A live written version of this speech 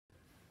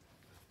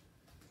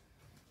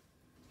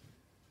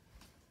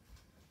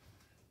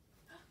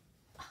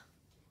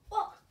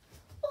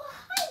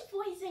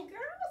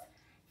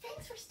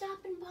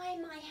by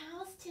my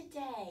house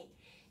today.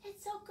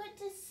 It's so good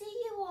to see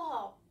you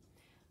all.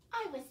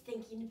 I was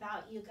thinking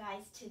about you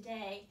guys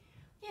today.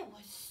 It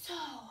was so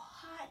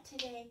hot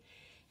today,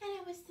 and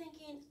I was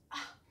thinking,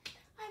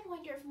 I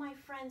wonder if my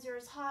friends are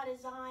as hot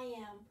as I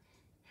am.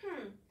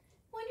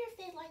 Wonder if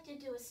they'd like to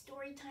do a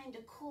story time to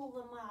cool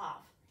them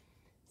off.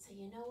 So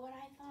you know what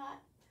I thought?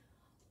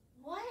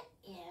 What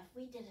if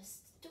we did a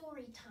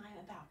story time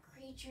about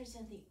creatures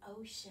in the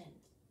ocean?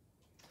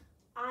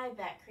 I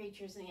bet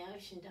creatures in the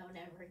ocean don't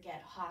ever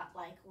get hot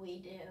like we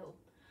do.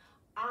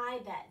 I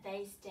bet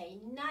they stay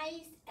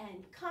nice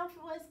and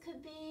comfortable as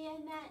could be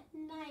in that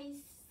nice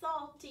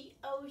salty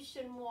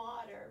ocean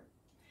water.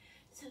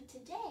 So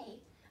today,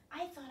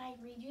 I thought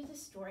I'd read you the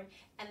story,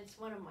 and it's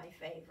one of my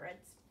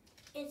favorites.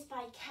 It's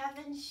by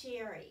Kevin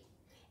Sherry,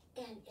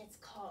 and it's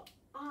called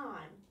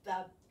I'm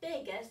the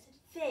Biggest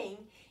Thing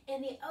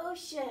in the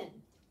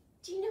Ocean.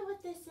 Do you know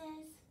what this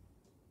is?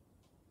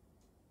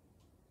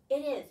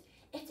 It is.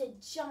 It's a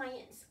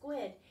giant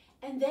squid,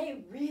 and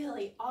they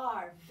really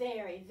are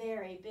very,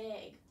 very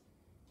big.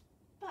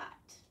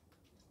 But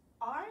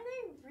are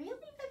they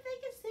really the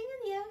biggest thing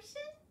in the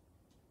ocean?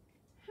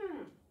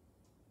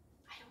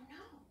 I don't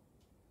know.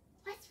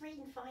 Let's read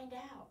and find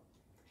out.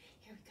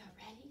 Here we go.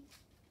 Ready?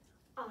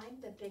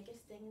 I'm the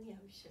Biggest Thing in the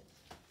Ocean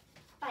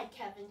by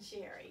Kevin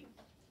Sherry.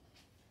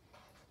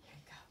 Here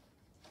we go.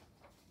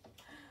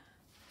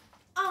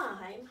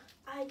 I'm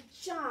a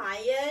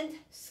giant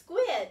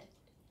squid,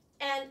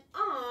 and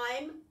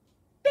I'm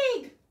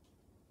big.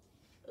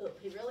 Oh,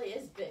 he really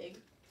is big.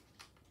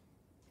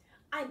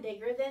 I'm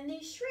bigger than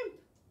these shrimp.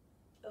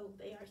 Oh,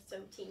 they are so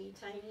teeny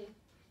tiny.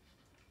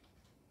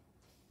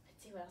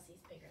 Let's see what else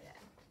he's bigger than.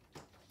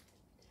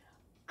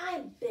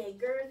 I'm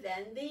bigger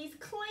than these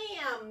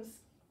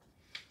clams.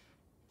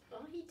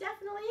 Well, he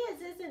definitely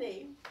is, isn't he?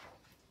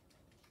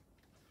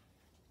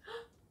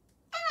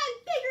 And I'm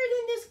bigger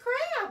than this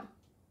crab.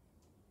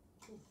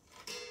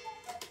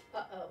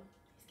 Uh-oh,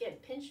 he's getting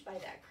pinched by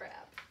that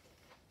crab.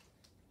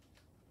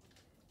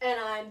 And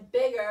I'm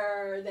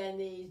bigger than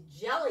these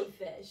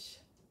jellyfish.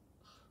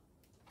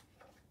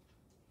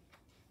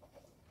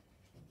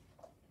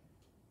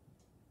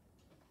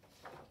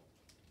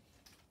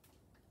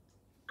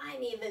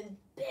 I'm even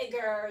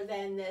bigger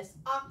than this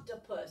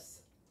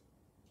octopus.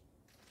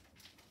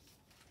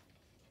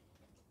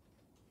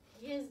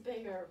 He is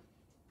bigger.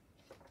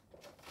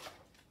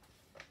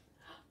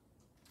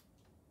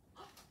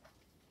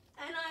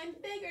 And I'm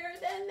bigger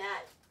than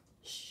that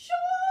shark.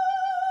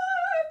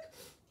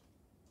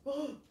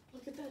 Oh,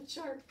 look at that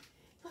shark.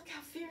 Look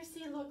how fierce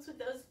he looks with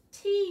those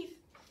teeth.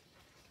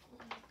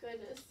 Oh my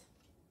goodness.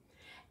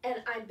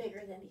 And I'm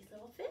bigger than these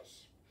little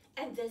fish.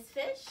 And this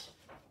fish.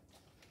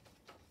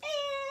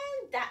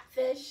 And that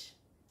fish.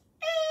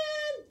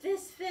 And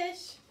this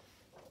fish.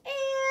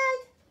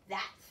 And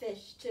that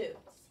fish too.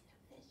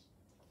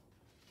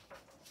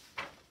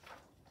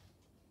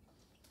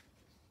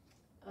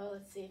 Oh,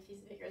 let's see if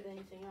he's bigger than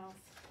anything else.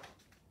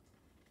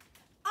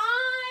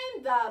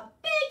 I'm the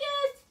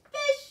biggest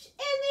fish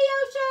in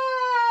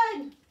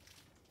the ocean!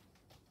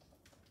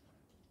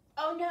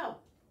 Oh no,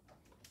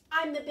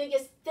 I'm the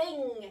biggest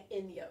thing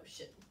in the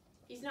ocean.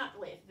 He's not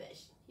really a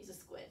fish, he's a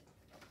squid.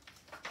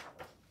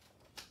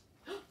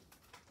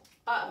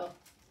 Uh-oh,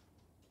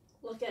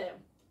 look at him.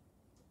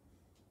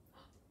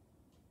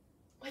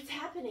 What's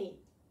happening?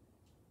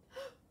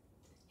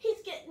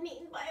 He's getting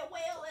eaten by a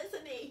whale,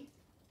 isn't he?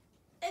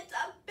 It's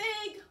a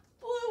big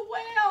blue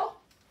whale.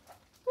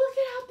 Look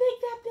at how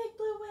big that big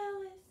blue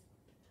whale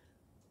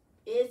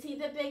is. Is he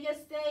the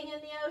biggest thing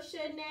in the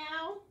ocean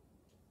now?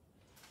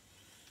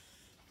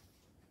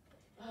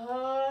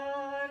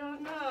 I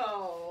don't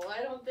know.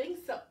 I don't think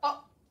so.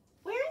 Oh,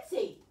 where is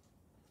he?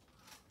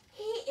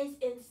 He is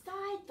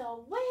inside the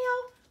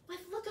whale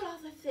with, look at all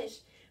the fish,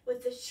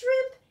 with the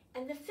shrimp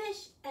and the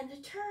fish and the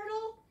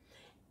turtle.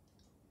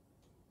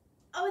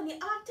 Oh, and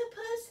the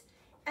octopus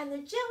and the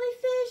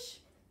jellyfish.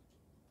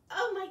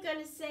 Oh my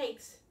goodness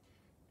sakes.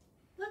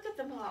 Look at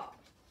them all.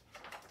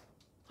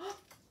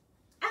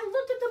 And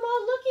look at them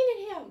all looking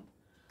at him.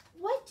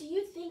 What do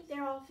you think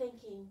they're all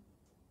thinking?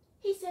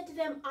 He said to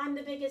them, I'm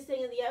the biggest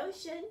thing in the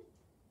ocean.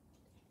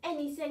 And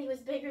he said he was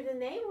bigger than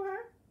they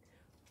were.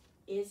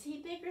 Is he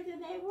bigger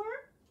than they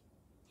were?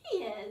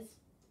 He is.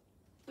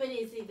 But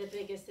is he the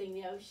biggest thing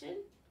in the ocean?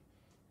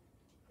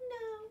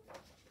 No.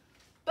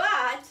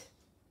 But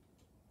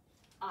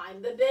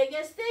I'm the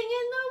biggest thing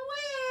in the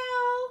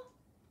whale.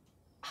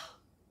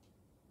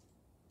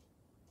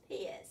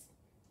 He is.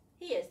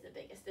 He is the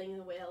biggest thing in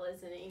the whale,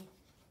 isn't he?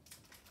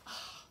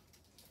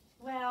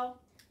 Well,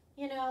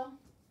 you know,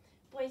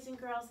 boys and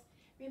girls,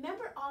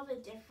 remember all the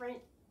different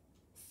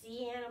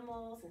sea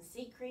animals and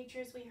sea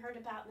creatures we heard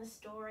about in the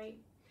story?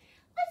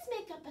 Let's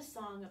make up a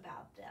song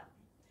about them.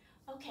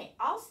 Okay,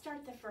 I'll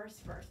start the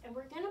first verse, and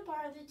we're going to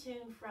borrow the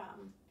tune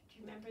from, do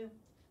you remember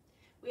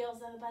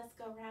Wheels on the Bus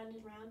Go Round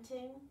and Round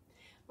tune?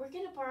 We're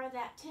going to borrow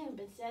that tune,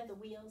 but instead of the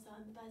wheels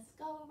on the bus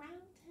go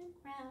round and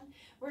round,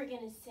 we're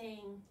going to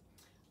sing,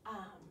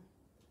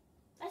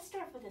 let's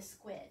start with a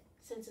squid,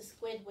 since a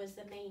squid was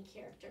the main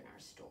character in our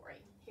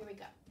story. Here we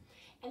go.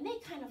 and they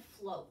kind of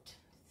float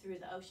through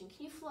the ocean.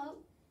 Can you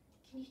float?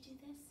 Can you do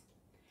this?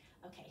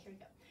 Okay, here we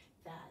go.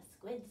 The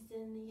squids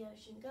in the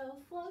ocean go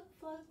float,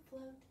 float,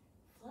 float,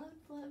 float,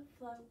 float,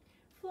 float,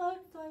 float,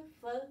 float,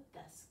 float.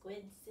 The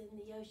squids in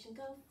the ocean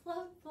go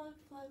float, float,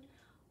 float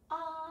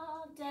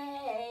all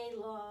day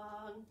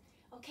long.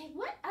 Okay,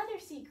 what other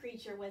sea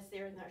creature was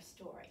there in our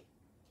story?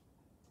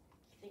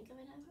 You think of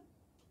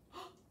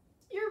another?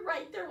 You're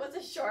right, there was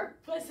a shark,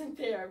 wasn't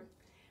there?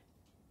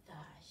 The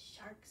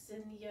sharks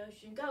in the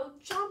ocean go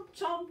chomp,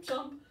 chomp,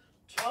 chomp,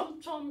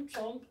 chomp, chomp,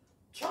 chomp,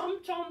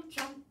 chomp, chomp,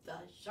 chomp. The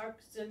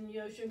sharks in the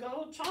ocean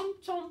go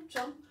chomp, chomp,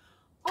 chomp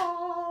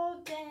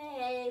all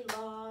day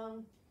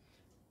long.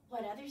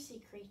 What other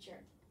sea creature?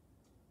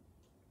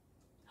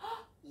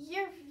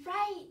 You're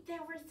right,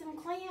 there were some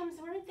clams,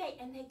 weren't they?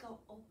 And they go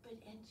open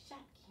and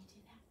shut. Can you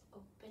do that?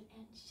 Open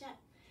and shut.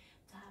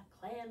 The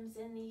clams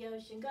in the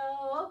ocean go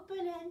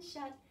open and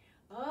shut,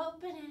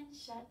 open and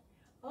shut,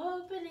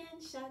 open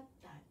and shut.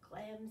 The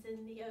clams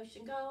in the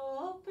ocean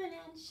go open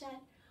and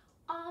shut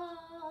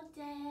all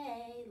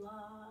day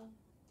long.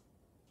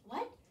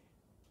 What?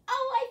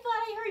 Oh, I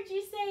thought I heard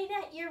you say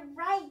that. You're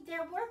right.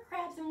 There were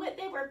crabs, and what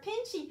they were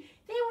pinching,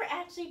 they were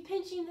actually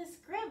pinching the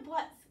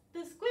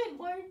squid,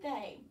 weren't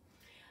they?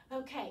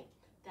 Okay,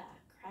 the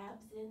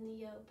crabs in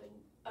the open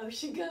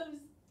ocean goes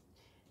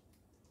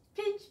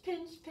pinch,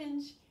 pinch,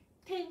 pinch,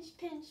 pinch,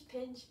 pinch,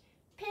 pinch,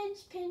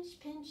 pinch, pinch,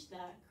 pinch. The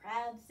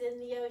crabs in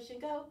the ocean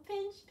go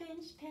pinch,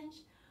 pinch, pinch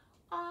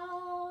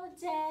all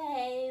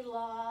day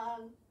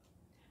long.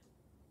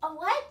 Oh,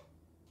 what?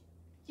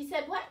 You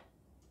said what?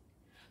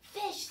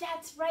 Fish,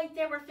 that's right,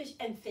 there were fish.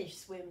 And fish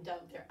swim,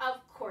 don't there?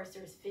 Of course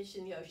there's fish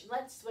in the ocean.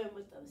 Let's swim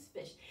with those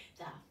fish.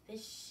 The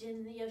fish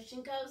in the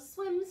ocean go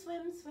swim,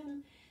 swim,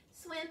 swim,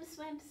 swim,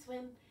 swim,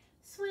 swim,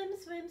 swim,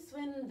 swim,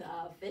 swim.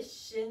 The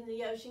fish in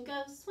the ocean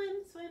go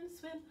swim, swim,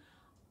 swim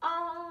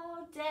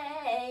all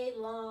day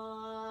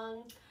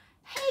long.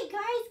 Hey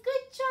guys,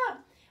 good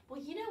job.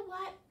 Well, you know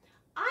what?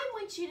 I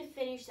want you to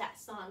finish that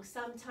song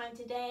sometime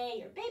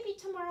today or maybe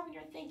tomorrow when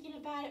you're thinking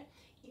about it.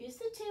 Use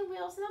the two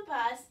wheels in the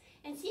bus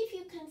and see if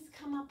you can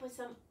come up with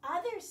some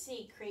other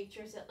sea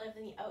creatures that live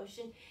in the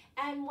ocean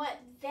and what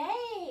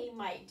they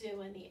might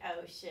do in the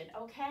ocean,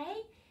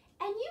 okay?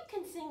 And you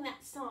can sing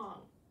that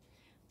song.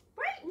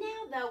 Right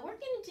now, though, we're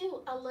going to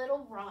do a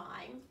little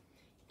rhyme.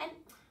 And,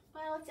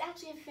 well, it's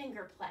actually a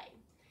finger play.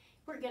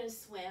 We're going to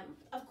swim,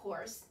 of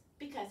course,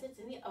 because it's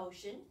in the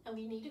ocean and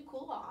we need to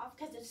cool off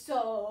because it's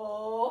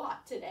so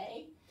hot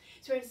today.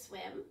 So we're going to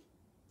swim.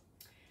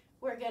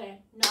 We're going to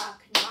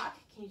knock, knock.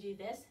 Can you do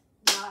this?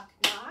 Knock,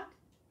 knock.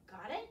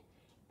 Got it?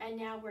 And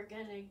now we're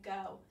going to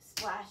go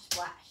splash,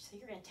 splash. So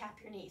you're going to tap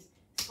your knees.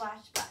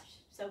 Splash, splash.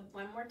 So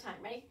one more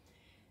time. Ready?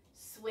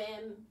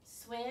 Swim,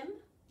 swim.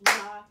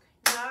 Knock,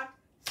 knock.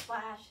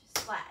 Splash,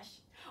 splash.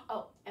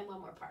 Oh, and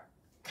one more part.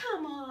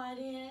 Come on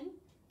in.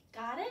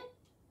 Got it?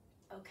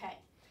 Okay.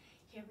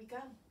 Here we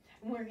go.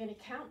 And we're going to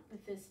count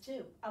with this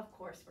too. Of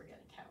course we're going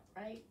to count,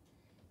 right?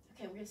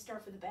 Okay, we're going to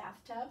start with the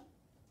bathtub.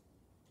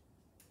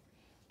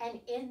 And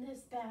in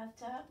this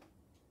bathtub,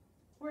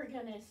 we're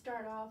going to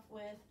start off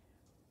with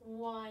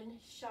one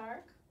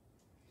shark.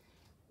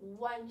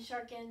 One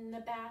shark in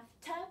the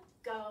bathtub,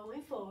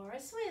 going for a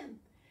swim.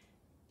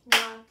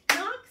 Knock,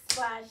 knock,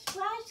 splash,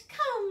 splash,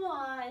 come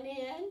on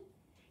in.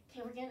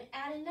 Okay, we're going to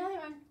add another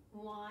one.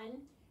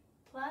 1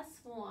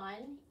 plus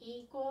 1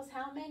 equals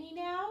how many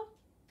now?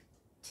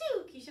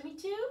 2. Can you show me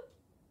 2?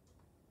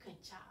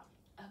 Good job.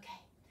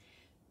 Okay.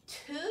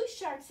 2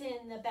 sharks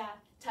in the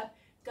bathtub,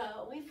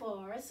 going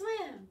for a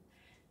swim.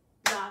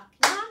 Knock,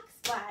 knock,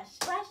 splash,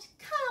 splash,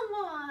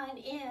 come on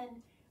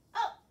in.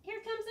 Oh, here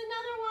comes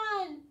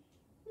another one.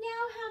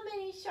 Now how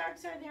many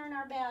sharks are there in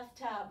our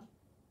bathtub?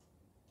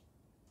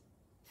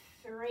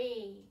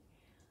 3.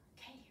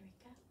 Okay, here we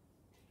go.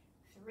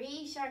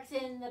 3 sharks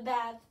in the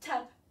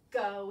bathtub,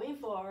 going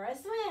for a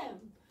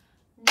swim.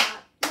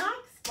 Knock,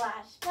 knock,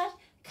 splash, splash,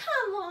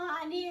 come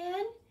on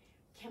in.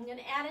 Okay, I'm going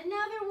to add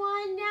another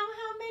one. Now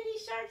how many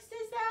sharks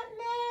does that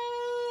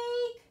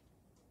make?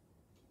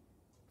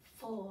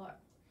 4.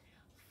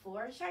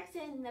 4 sharks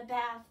in the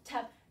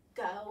bathtub,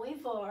 going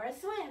for a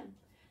swim.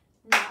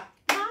 Knock,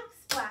 knock,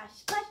 splash,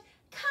 splash,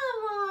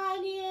 come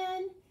on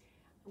in.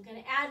 I'm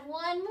going to add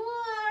one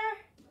more.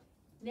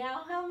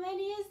 Now how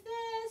many is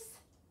this?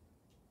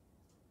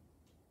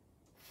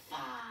 5,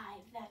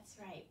 that's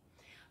right.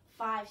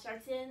 5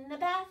 sharks in the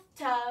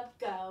bathtub,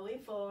 going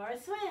for a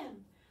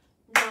swim.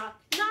 Knock,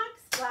 knock,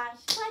 splash,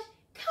 splash,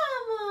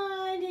 come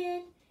on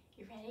in.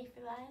 You ready for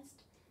the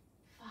last?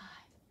 5,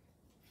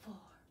 4,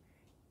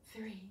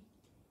 3,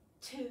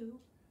 2,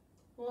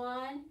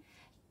 1.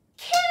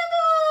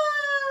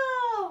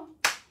 Cannonball!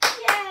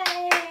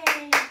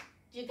 Yay!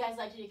 Do you guys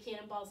like to do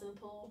cannonballs in the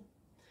pool?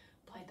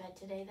 Boy, I bet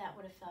today that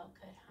would have felt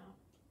good, huh?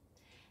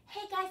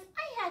 Hey guys,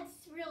 I had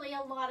really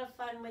a lot of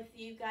fun with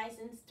you guys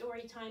in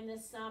story time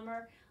this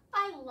summer.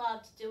 I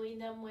loved doing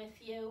them with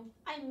you.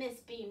 I miss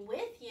being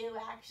with you,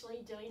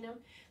 actually, doing them.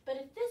 But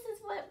if this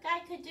is what I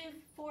could do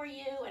for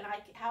you and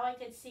how I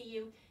could see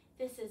you,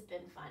 this has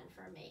been fun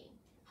for me.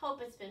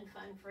 Hope it's been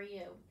fun for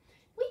you.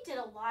 We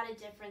did a lot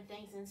of different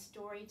things in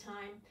story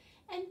time.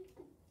 And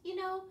you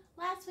know,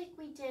 last week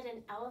we did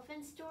an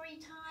elephant story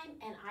time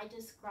and I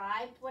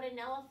described what an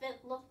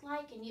elephant looked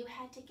like and you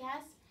had to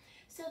guess.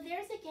 So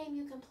there's a game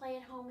you can play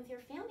at home with your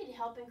family to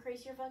help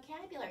increase your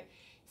vocabulary.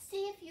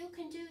 See if you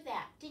can do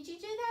that. Did you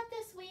do that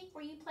this week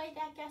where you played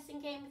that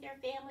guessing game with your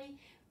family?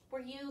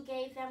 Where you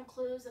gave them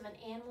clues of an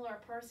animal or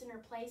a person or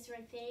place or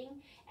a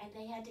thing and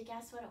they had to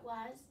guess what it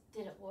was?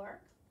 Did it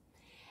work?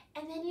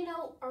 And then, you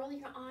know,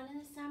 earlier on in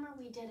the summer,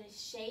 we did a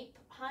shape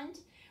hunt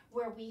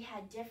where we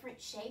had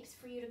different shapes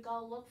for you to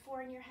go look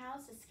for in your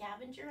house, a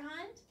scavenger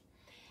hunt.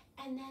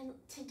 And then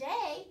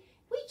today,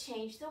 we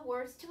changed the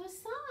words to a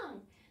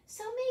song.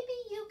 So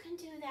maybe you can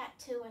do that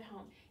too at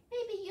home.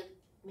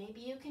 Maybe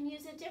you can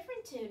use a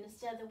different tune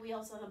instead of the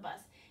Wheels on the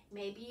Bus.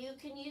 Maybe you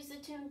can use the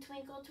tune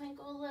Twinkle,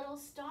 Twinkle, Little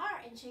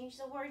Star and change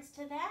the words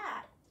to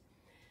that.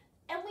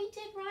 And we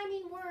did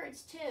rhyming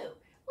words too.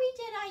 We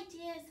did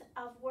ideas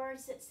of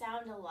words that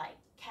sounded like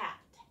cat,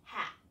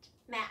 hat,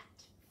 mat,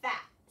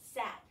 fat,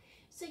 sat.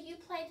 So you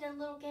played a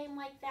little game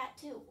like that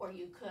too, or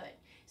you could.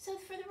 So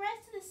for the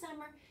rest of the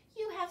summer,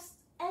 you have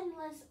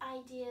endless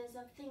ideas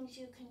of things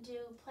you can do,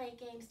 play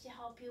games to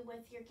help you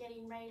with your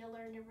getting ready to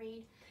learn to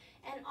read.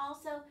 And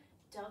also,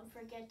 don't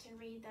forget to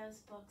read those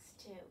books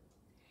too.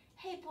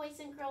 Hey boys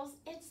and girls,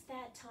 it's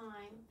that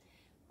time.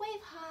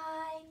 Wave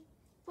high,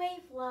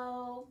 wave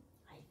low.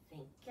 I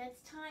think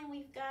it's time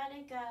we've got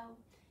to go.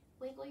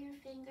 Wiggle your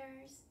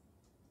fingers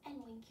and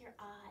wink your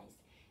eyes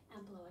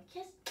and blow a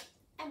kiss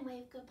and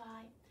wave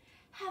goodbye.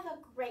 Have a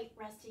great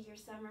rest of your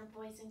summer,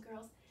 boys and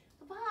girls.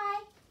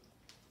 Bye-bye.